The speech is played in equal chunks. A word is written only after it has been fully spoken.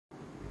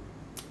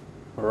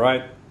All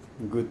right,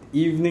 good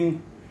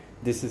evening.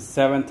 This is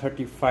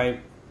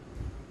 7:35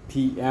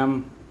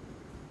 p.m.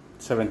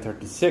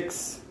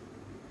 7:36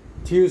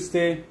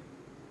 Tuesday,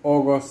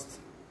 August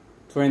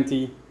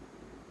 20,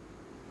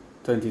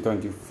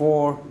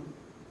 2024.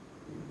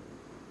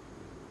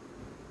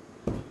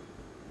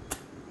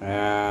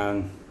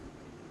 And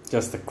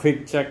just a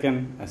quick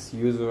check-in as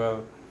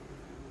usual.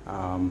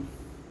 Don't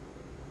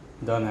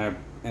have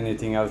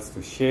anything else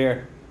to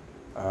share.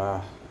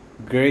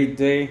 Great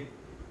day.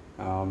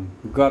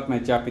 Got my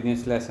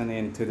Japanese lesson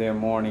in today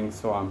morning,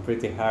 so I'm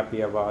pretty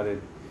happy about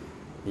it.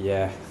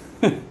 Yeah.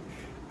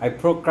 I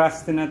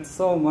procrastinate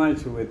so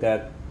much with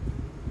that,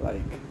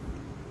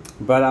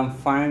 but I'm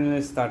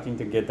finally starting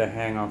to get the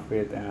hang of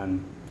it,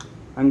 and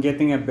I'm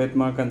getting a bit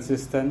more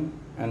consistent.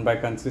 And by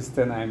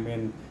consistent, I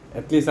mean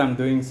at least I'm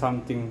doing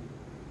something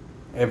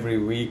every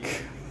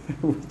week,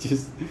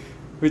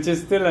 which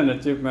is still an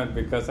achievement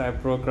because I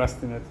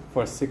procrastinated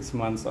for 6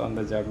 months on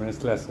the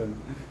Japanese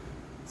lesson.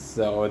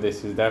 So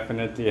this is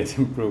definitely an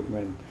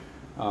improvement.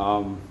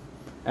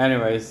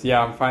 Anyways,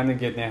 yeah, I'm finally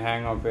getting a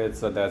hang of it,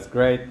 so that's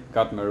great.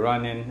 Got my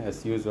running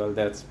as usual.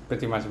 That's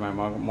pretty much my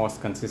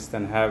most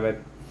consistent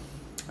habit.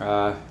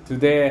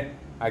 Today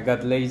I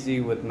got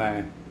lazy with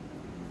my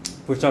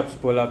push-ups,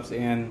 pull-ups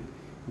in.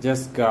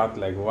 Just got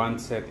like one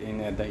set in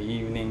at the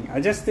evening.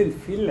 I just didn't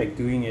feel like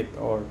doing it,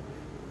 or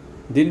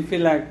didn't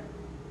feel like,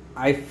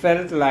 I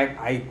felt like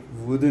I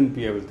wouldn't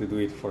be able to do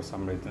it for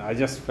some reason. I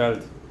just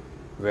felt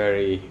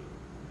very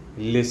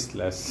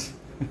listless.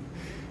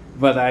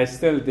 But I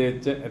still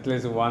did at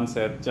least one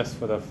set just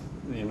for the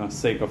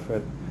sake of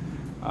it.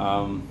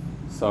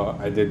 So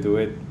I did do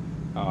it.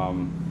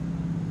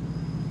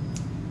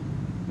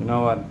 You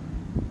know what,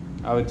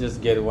 I would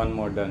just get one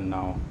more done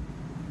now.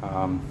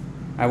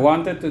 I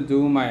wanted to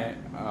do my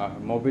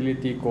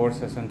mobility core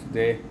session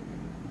today,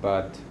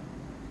 but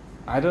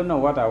I don't know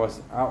what I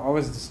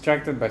was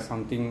distracted by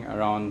something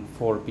around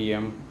 4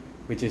 p.m,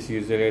 which is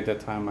usually the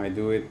time I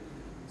do it,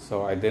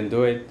 so I didn't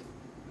do it.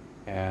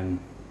 And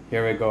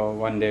here we go,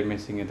 one day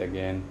missing it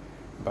again,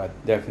 but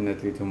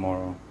definitely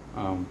tomorrow.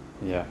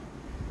 Yeah,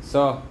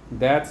 so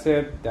that's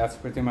it. That's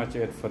pretty much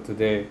it for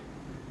today.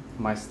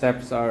 My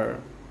steps are,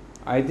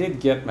 I did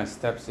get my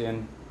steps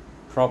in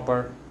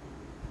proper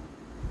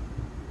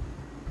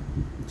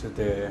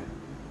today.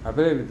 I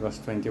believe it was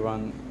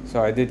 21,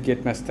 so I did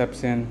get my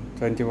steps in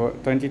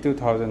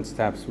 22,000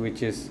 steps,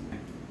 which is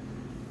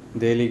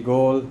daily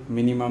goal,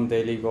 minimum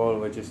daily goal,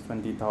 which is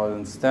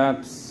 20,000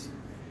 steps.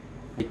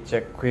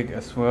 Check quick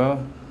as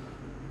well.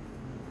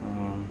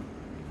 All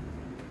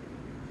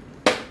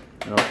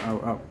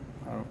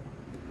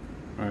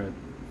right.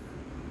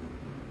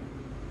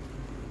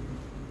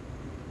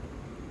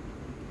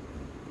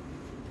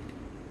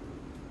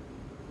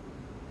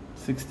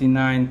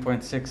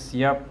 69.6.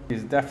 Yep,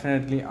 is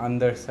definitely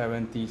under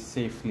 70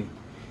 safely.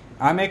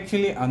 I'm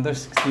actually under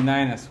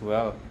 69 as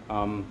well,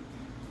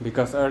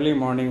 because early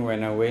morning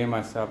when I weigh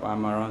myself,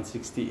 I'm around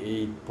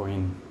 68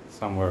 point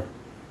somewhere.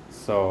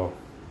 So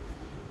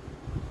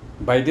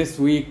by this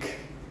week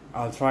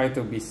I'll try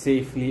to be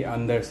safely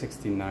under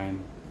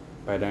 69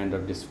 by the end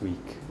of this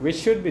week, which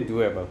should be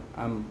doable,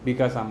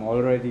 because I'm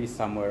already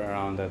somewhere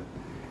around that.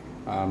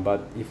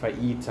 But if I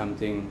eat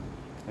something,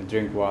 I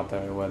drink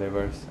water,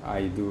 whatever,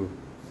 I do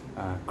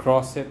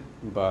cross it.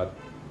 But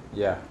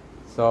yeah,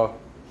 so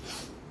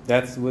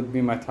that would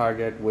be my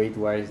target weight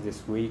wise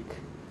this week.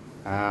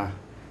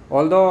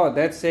 Although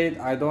that said,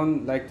 I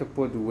don't like to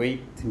put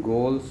weight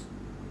goals,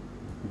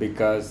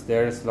 because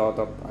there's a lot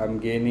of, I'm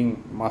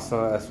gaining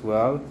muscle as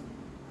well,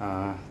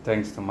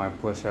 thanks to my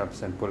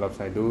push-ups and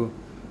pull-ups I do.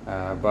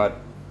 But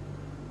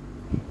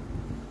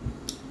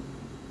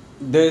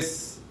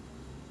this,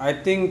 I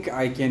think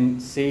I can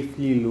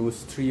safely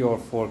lose 3 or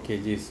 4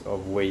 kgs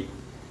of weight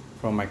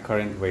from my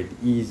current weight.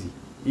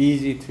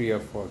 Easy 3 or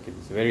 4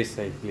 kgs, very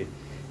safely.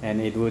 And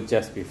it would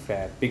just be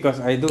fat, because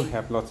I do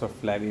have lots of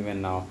flab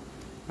even now,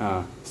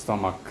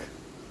 stomach.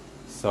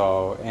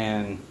 So,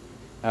 and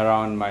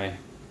around my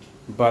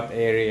butt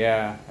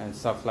area and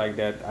stuff like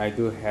that, I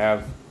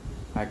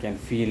can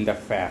feel the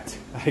fat.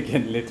 I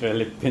can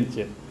literally pinch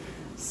it.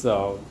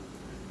 So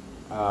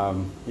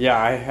yeah,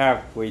 I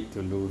have weight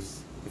to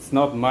lose. It's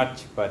not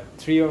much, but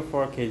 3 or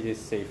 4 kgs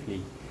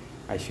safely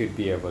I should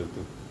be able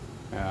to.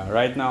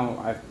 Right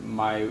now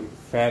my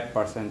fat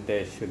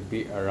percentage should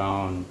be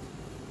around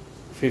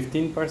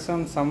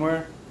 15%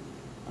 somewhere,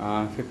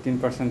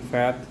 15%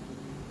 fat,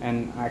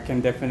 and I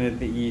can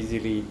definitely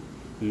easily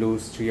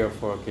lose 3 or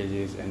 4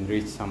 kgs and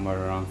reach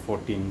somewhere around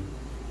 13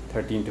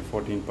 to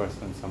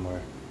 14%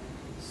 somewhere.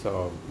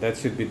 So that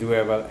should be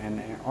doable,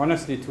 and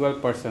honestly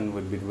 12%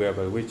 would be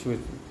doable,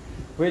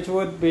 which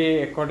would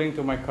be, according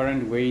to my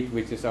current weight,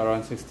 which is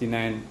around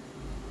 69,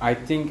 I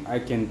think I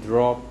can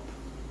drop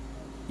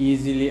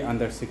easily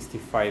under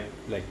 65,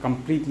 like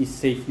completely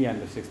safely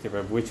under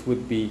 65, which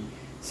would be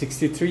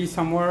 63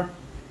 somewhere.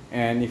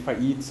 And if I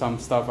eat some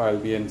stuff, I'll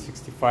be in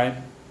 65.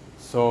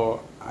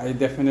 So I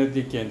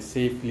definitely can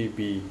safely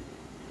be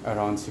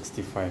around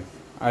 65.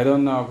 I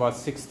don't know about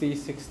 60.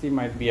 60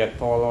 might be a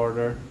tall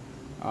order.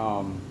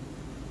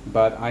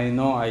 but I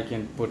know I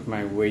can put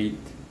my weight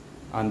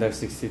under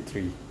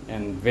 63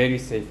 and very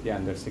safely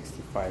under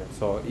 65.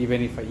 So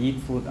even if I eat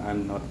food,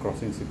 I'm not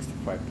crossing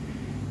 65.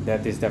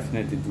 That is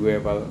definitely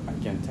doable,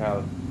 I can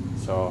tell.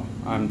 So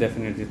I'm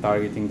definitely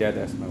targeting that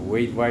as my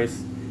weight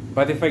wise.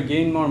 But if I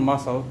gain more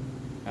muscle,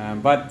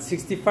 but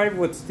 65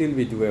 would still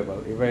be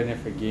doable even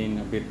if I gain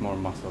a bit more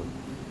muscle.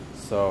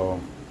 So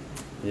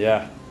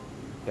yeah,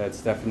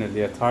 that's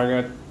definitely a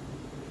target.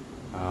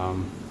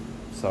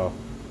 So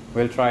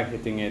we'll try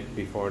hitting it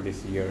before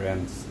this year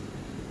ends.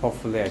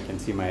 Hopefully I can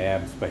see my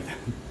abs by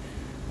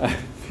then.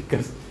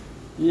 Because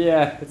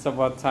yeah, it's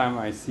about time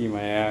I see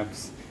my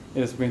abs.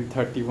 It's been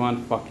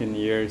 31 fucking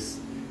years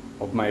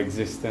of my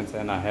existence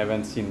and I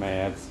haven't seen my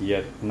abs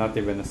yet, not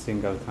even a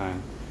single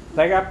time.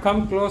 Like I've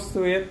come close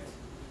to it,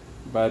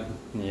 but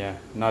yeah,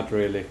 not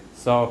really.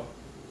 So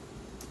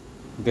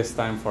this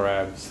time for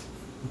abs.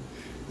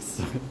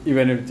 So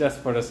even if just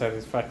for the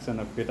satisfaction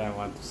of it, I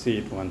want to see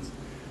it once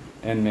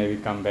and maybe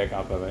come back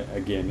up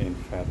again in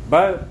fat.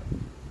 But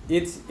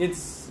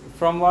it's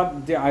from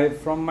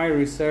from my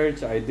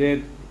research I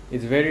did,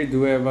 it's very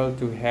doable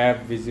to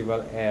have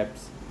visible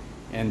abs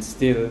and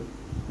still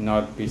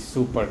not be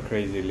super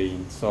crazy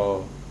lean.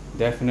 So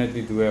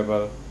definitely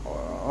doable.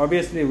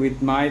 Obviously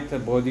with my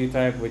body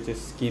type, which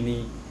is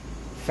skinny,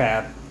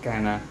 fat,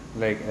 kind of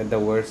like at the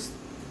worst,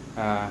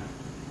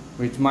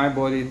 with my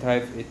body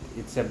type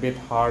it's a bit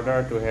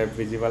harder to have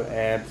visible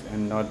abs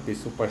and not be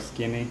super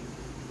skinny,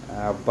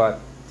 but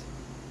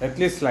at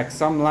least like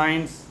some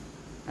lines,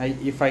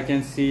 if I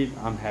can see it,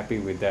 I'm happy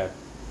with that.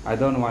 I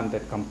don't want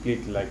that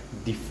complete like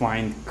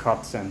defined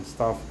cuts and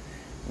stuff.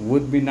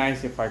 Would be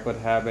nice if I could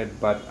have it,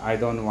 but I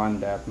don't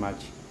want that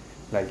much.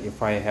 Like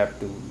if I have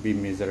to be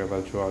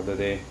miserable throughout the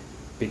day,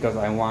 because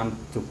I want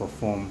to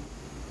perform,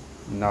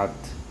 not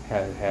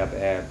have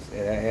abs.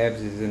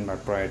 Abs isn't my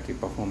priority,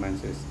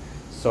 performances.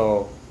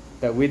 So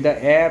that with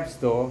the abs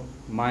though,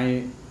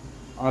 my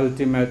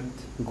ultimate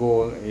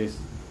goal is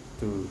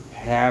to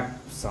have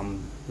some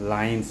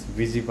lines,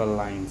 visible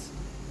lines.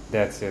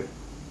 That's it.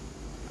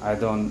 I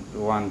don't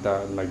want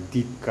the like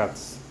deep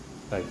cuts.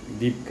 Like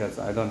deep cuts,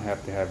 I don't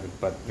have to have it,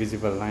 but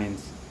visible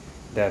lines,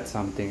 that's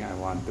something I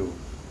want to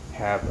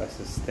have as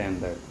a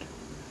standard.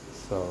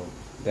 So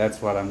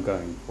that's what I'm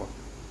going for.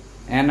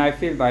 And I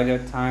feel by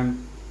that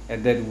time,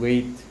 at that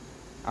weight,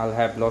 I'll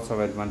have lots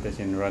of advantage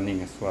in running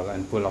as well,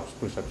 and pull-ups,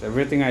 push-ups.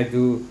 Everything I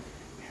do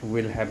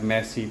will have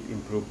massive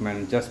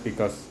improvement just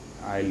because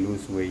I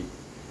lose weight.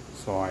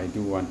 So I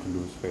do want to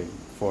lose weight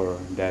for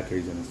that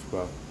reason as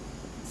well.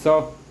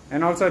 So,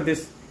 and also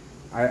this,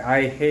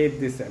 I hate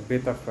this a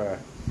bit of a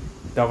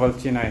double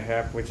chin I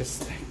have, which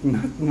is like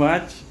not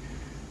much.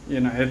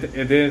 You know,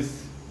 it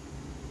is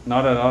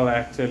not at all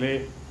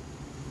actually.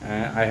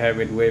 I have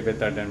it way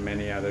better than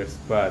many others,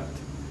 but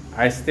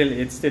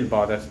it still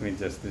bothers me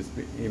just this,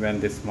 even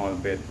this small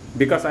bit,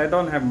 because I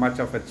don't have much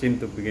of a chin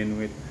to begin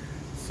with.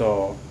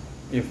 So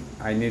if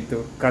I need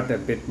to cut a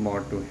bit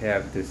more to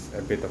have this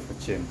a bit of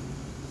a chin,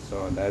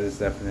 so that is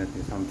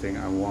definitely something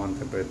I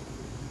want a bit.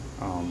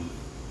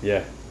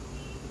 Yeah,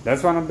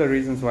 that's one of the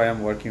reasons why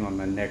I'm working on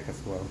my neck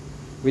as well,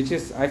 which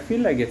is, I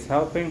feel like it's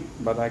helping,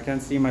 but I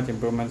can't see much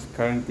improvements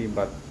currently,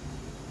 but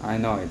I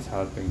know it's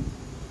helping.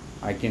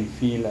 I can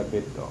feel a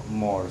bit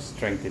more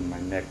strength in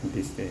my neck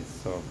these days,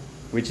 so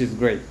which is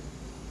great.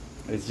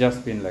 It's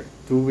just been like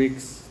 2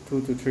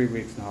 to 3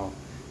 weeks now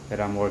that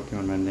I'm working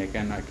on my neck,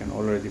 and I can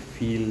already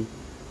feel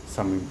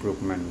some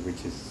improvement,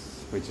 which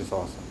is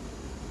awesome.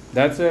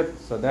 That's it.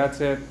 So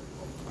that's it.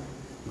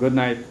 Good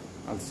night.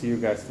 I'll see you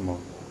guys tomorrow.